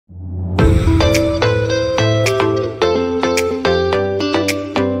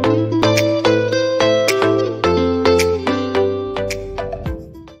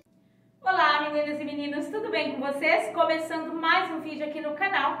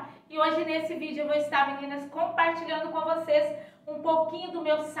E hoje nesse vídeo eu vou estar, meninas, compartilhando com vocês um pouquinho do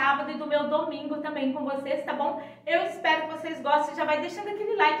meu sábado e do meu domingo também com vocês, tá bom? Eu espero que vocês gostem, já vai deixando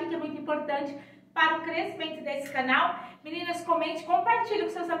aquele like que é muito importante para o crescimento desse canal. Meninas, comente, compartilhe com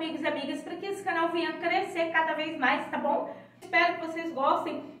seus amigos e amigas para que esse canal venha crescer cada vez mais, tá bom? Espero que vocês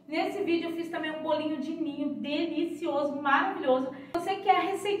gostem. Nesse vídeo eu fiz também um bolinho de ninho delicioso, maravilhoso. Se você quer a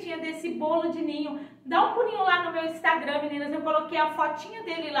receitinha desse bolo de ninho, dá um pulinho lá no meu Instagram, meninas. Eu coloquei a fotinha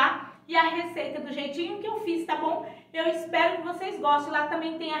dele lá e a receita do jeitinho que eu fiz, tá bom? Eu espero que vocês gostem. Lá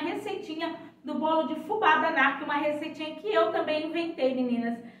também tem a receitinha do bolo de fubá da Nunca, uma receitinha que eu também inventei,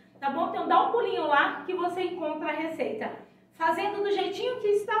 meninas. Tá bom? Então dá um pulinho lá que você encontra a receita. Fazendo do jeitinho que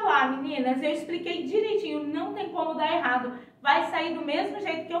está lá, meninas. Eu expliquei direitinho, não tem como dar errado. Vai sair do mesmo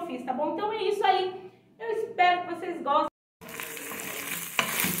jeito que eu fiz, tá bom? Então é isso aí. Eu espero que vocês gostem.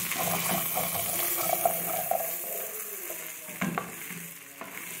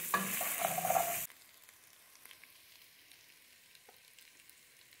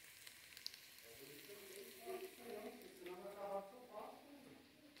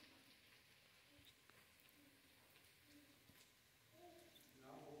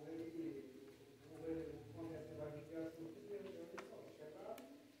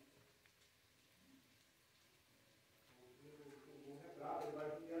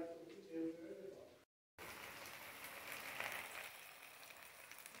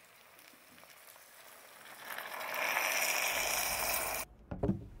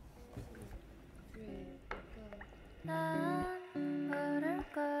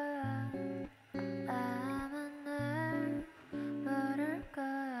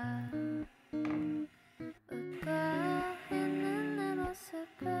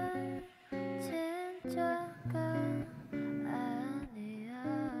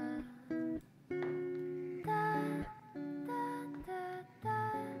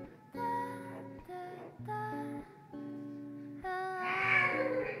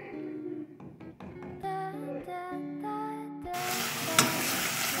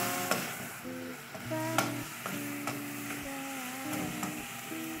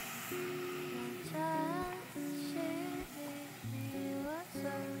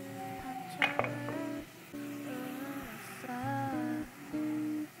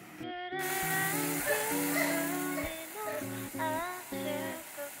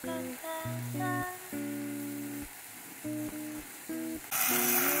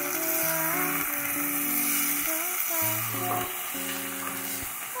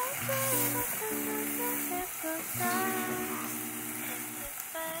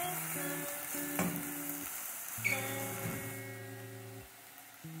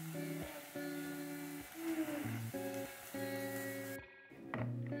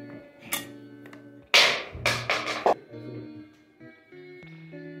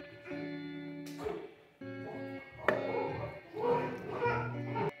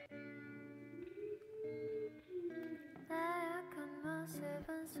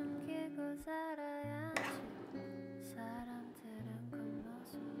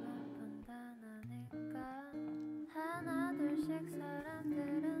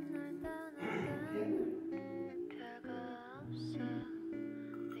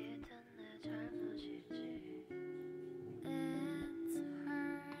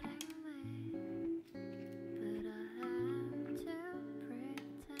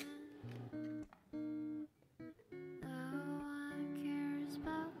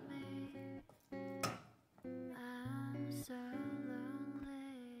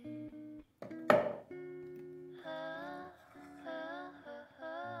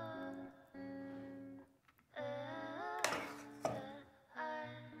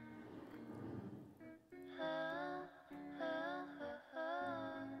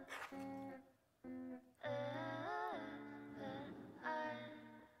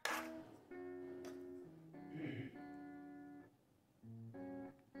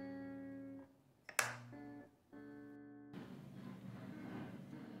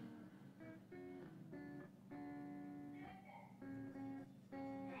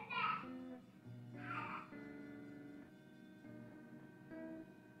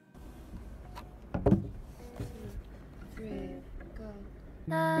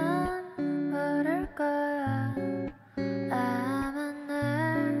 난 모를 거야. 아마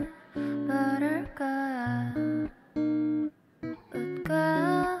날 모를 거야. 웃고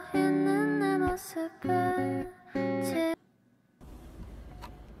있는 내 모습을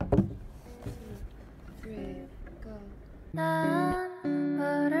난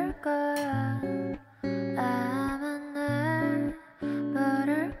모를 거야. 아마 날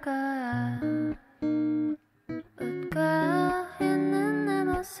모를 거야. 웃고 있는 내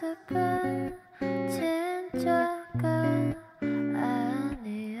모습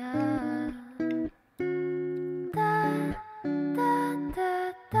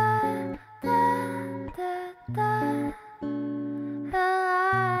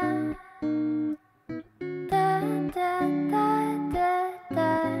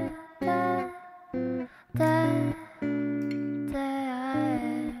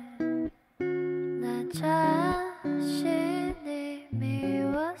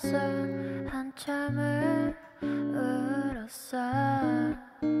가서 한참을 울었어.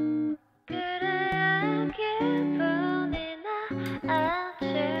 그래야 기분이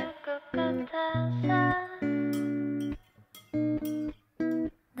나아질 것 같아서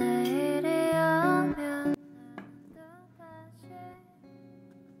내일이 오면 또다시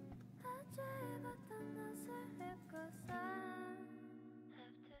어제 입었던 옷을 입고서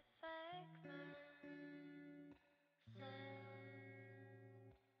have to fake myself.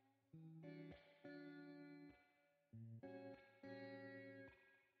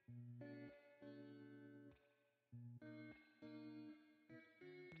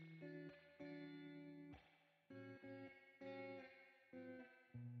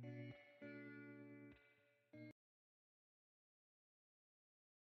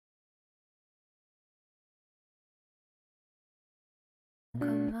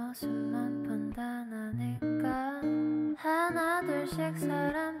 겉모습만 판단하니까 하나 둘씩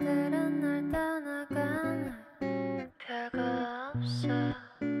사람들은 날 떠나가나 별거 없어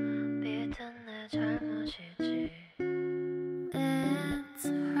믿은 내 잘못이지. It's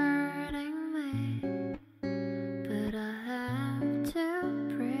hurting me but I have to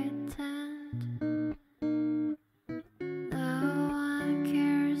pretend no one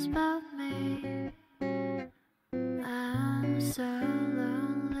cares about me. I'm so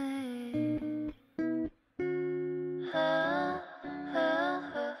lonely. Oh, oh,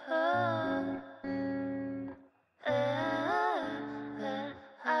 oh, oh.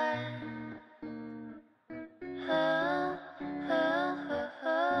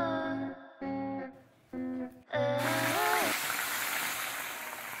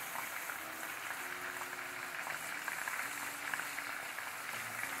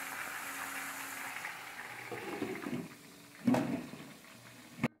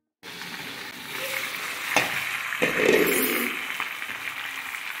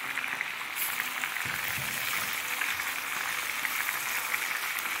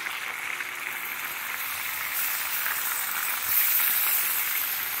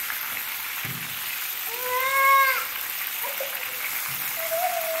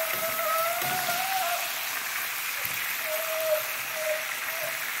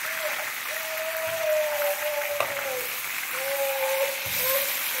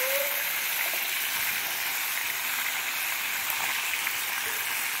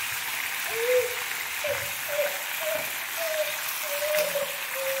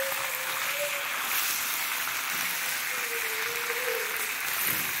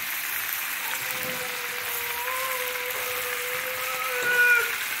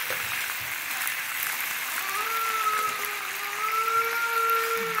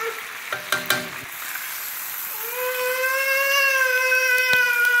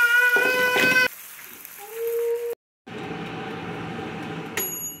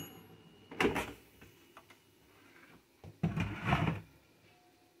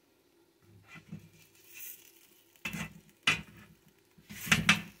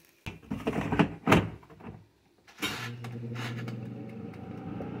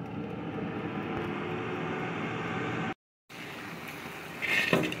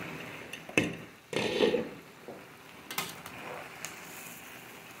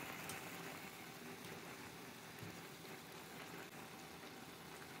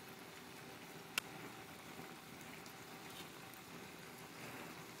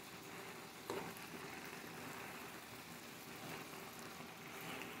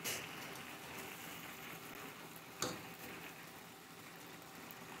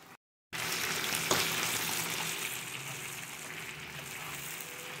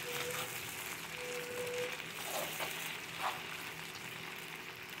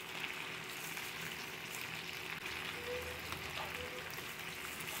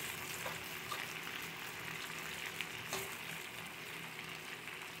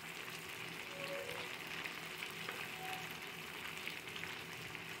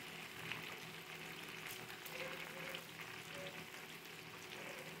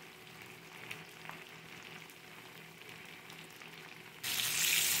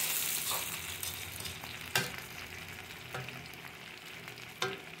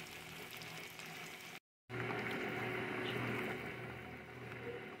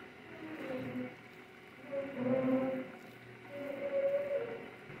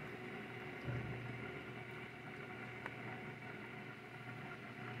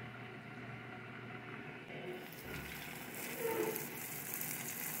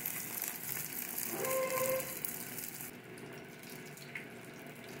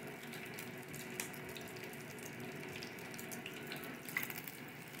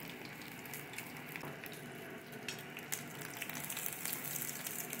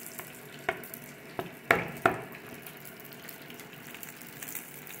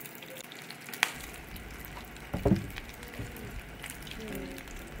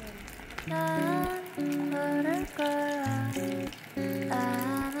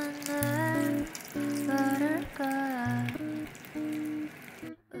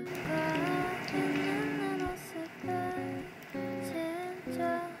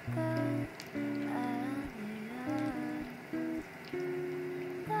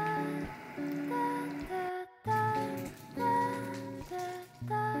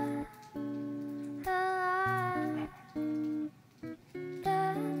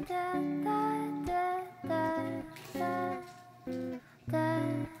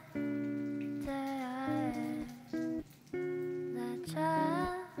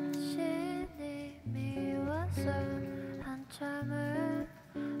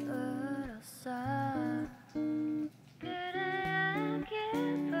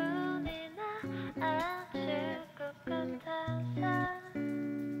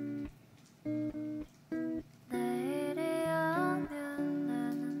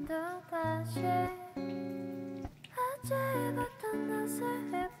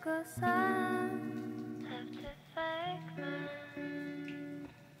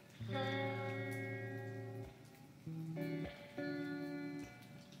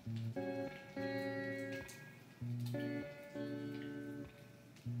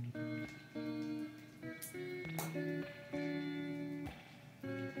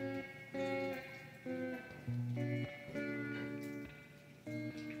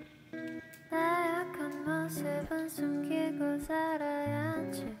 나약한 모습은 숨기고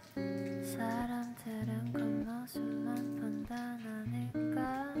살아야지. 사람들은 겉모습만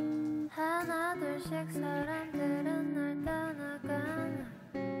판단하니까. 하나 둘씩 사람들은 날 떠나가나.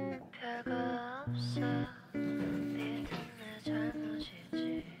 별거 없어, 믿은 내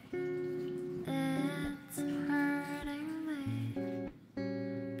잘못이지. It's hurting me,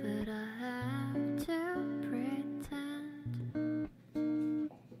 but I have to pretend.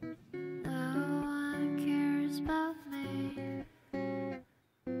 No one cares about me.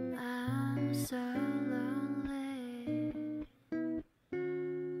 I'm so lonely.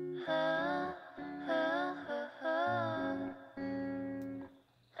 Oh, oh, oh, oh.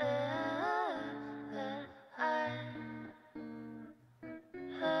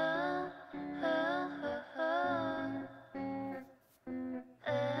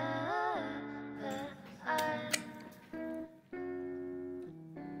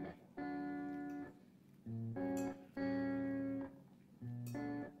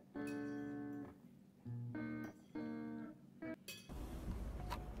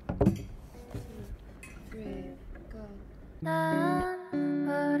 난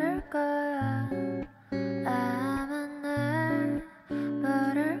모를 거야. 아마 날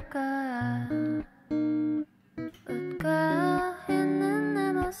모를 거야. 웃고 있는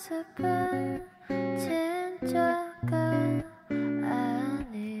내 모습은 진짜가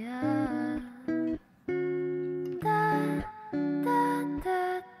아니야.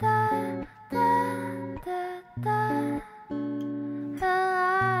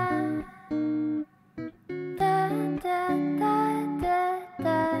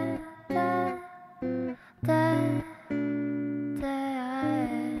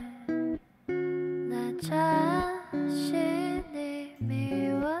 내 자신이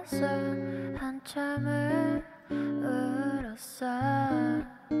미워서 한참을 울었어.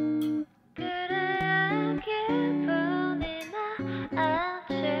 그래야 기분이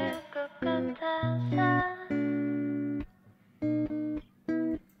나아질 것 같아서.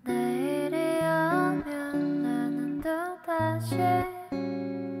 내일이 오면 나는 또다시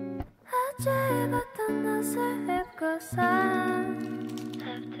어제 입었던 옷을 입고서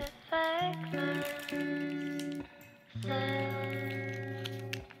have to fake myself.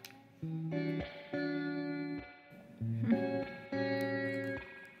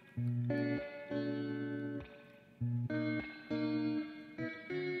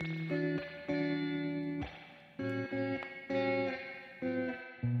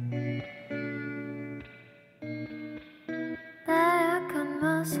 나약한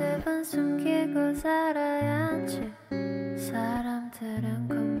모습은 숨기고 살아야지. 사람들은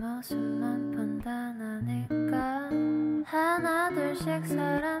겉모습만 판단하니까. 하나 둘씩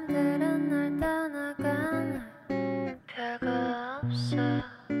사람들은 날 떠나가나. 별거 없어,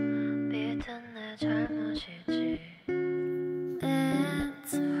 믿은 내 잘못이지.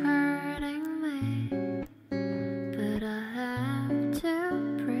 It's hurting me, but I have to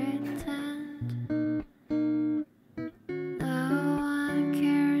pretend. No one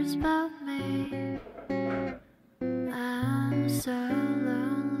cares about me. I'm so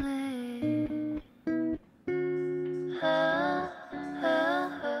lonely. Oh, oh,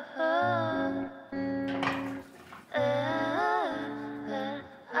 oh, oh.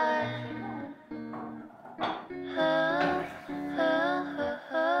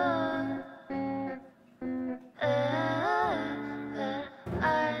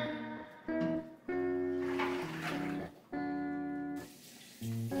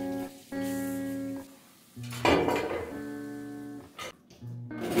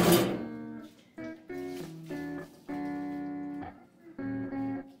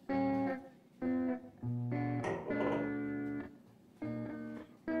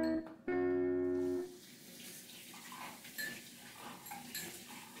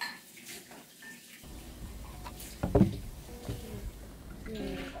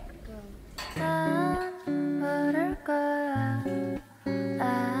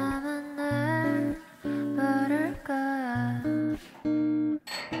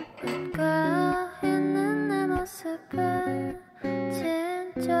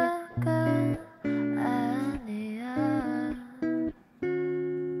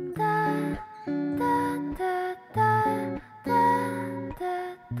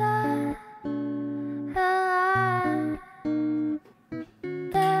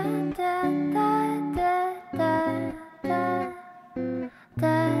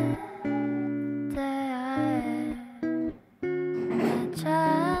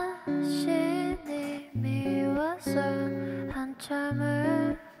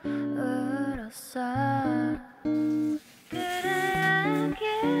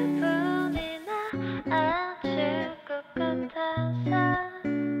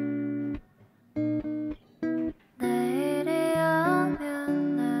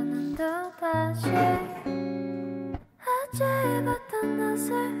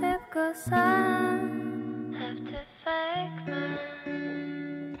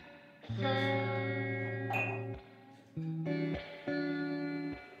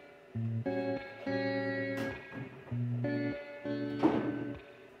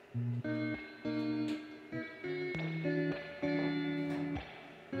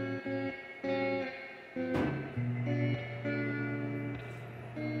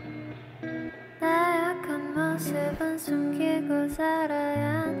 모습은 숨기고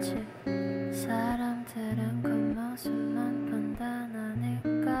살아야지. 사람들은 겉모습만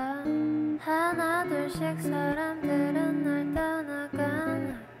판단하니까 하나 둘씩 사람들은 날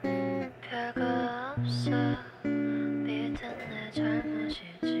떠나가네. 별거 없어 믿은 내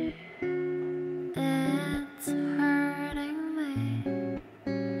잘못이지. It's hurting me.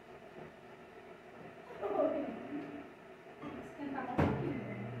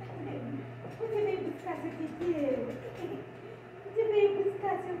 Você veio buscar seu tetê? Você veio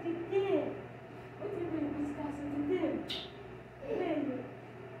buscar seu tetê? Você veio buscar seu tetê? Veio?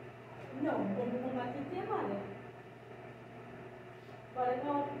 Não, vamos tomar tetê agora. Agora é a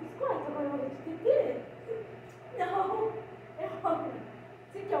hora do biscoito, agora é a hora de tetê. Não, é hora.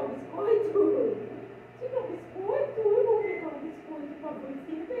 Você quer um biscoito? Você quer um biscoito? Eu vou pegar um biscoito, por favor,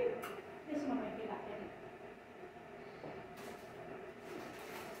 filho. Vem. Deixa a mamãe pegar, peraí.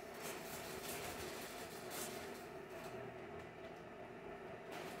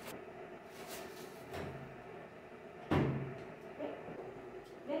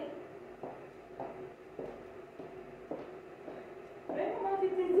 Vem mamar o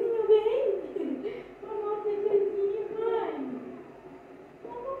tetezinho, vem! Mamar o tetezinho, mãe!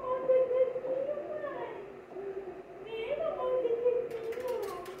 Vamos mamar o tetezinho, mãe! Vem mamar o tetezinho!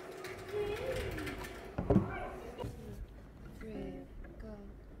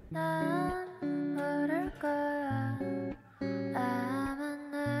 난 모를 거야. 아마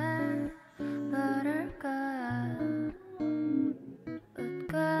날 모를 거야.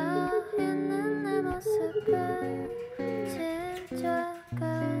 웃고 있는 내 모습은 진짜가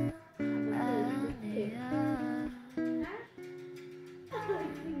아니야. Ai,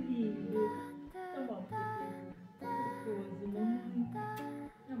 que lindo! Toma o tetê. Gostoso, muito.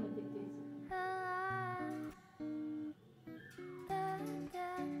 Toma o tetezinho.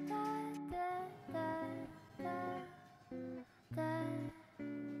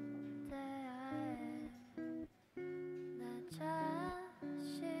 나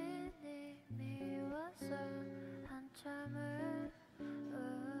자신이 미워서 한참을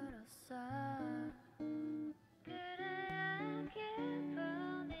울었어. 그래야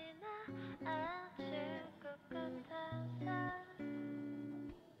기분이 나아질 것 같아서.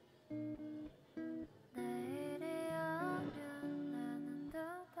 내일이 오면 나는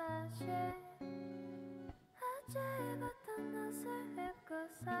또다시 어제 입었던 옷을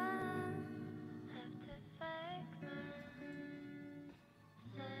입고서 have to fake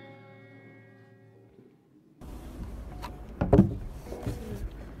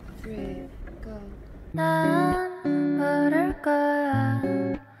난 모를 거야.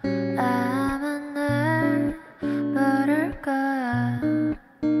 아마 날 모를 거야.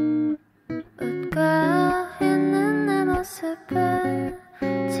 웃고 있는 내 모습은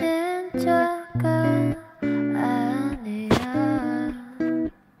진짜가 아니야.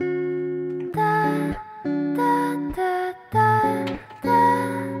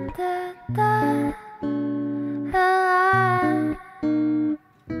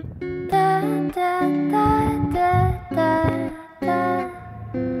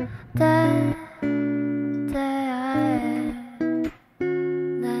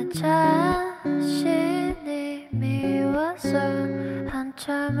 나 자신이 미워서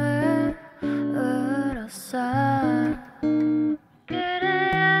한참을 울었어.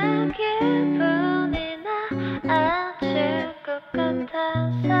 그래야 기분이 나아질 것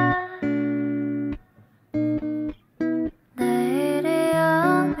같아서.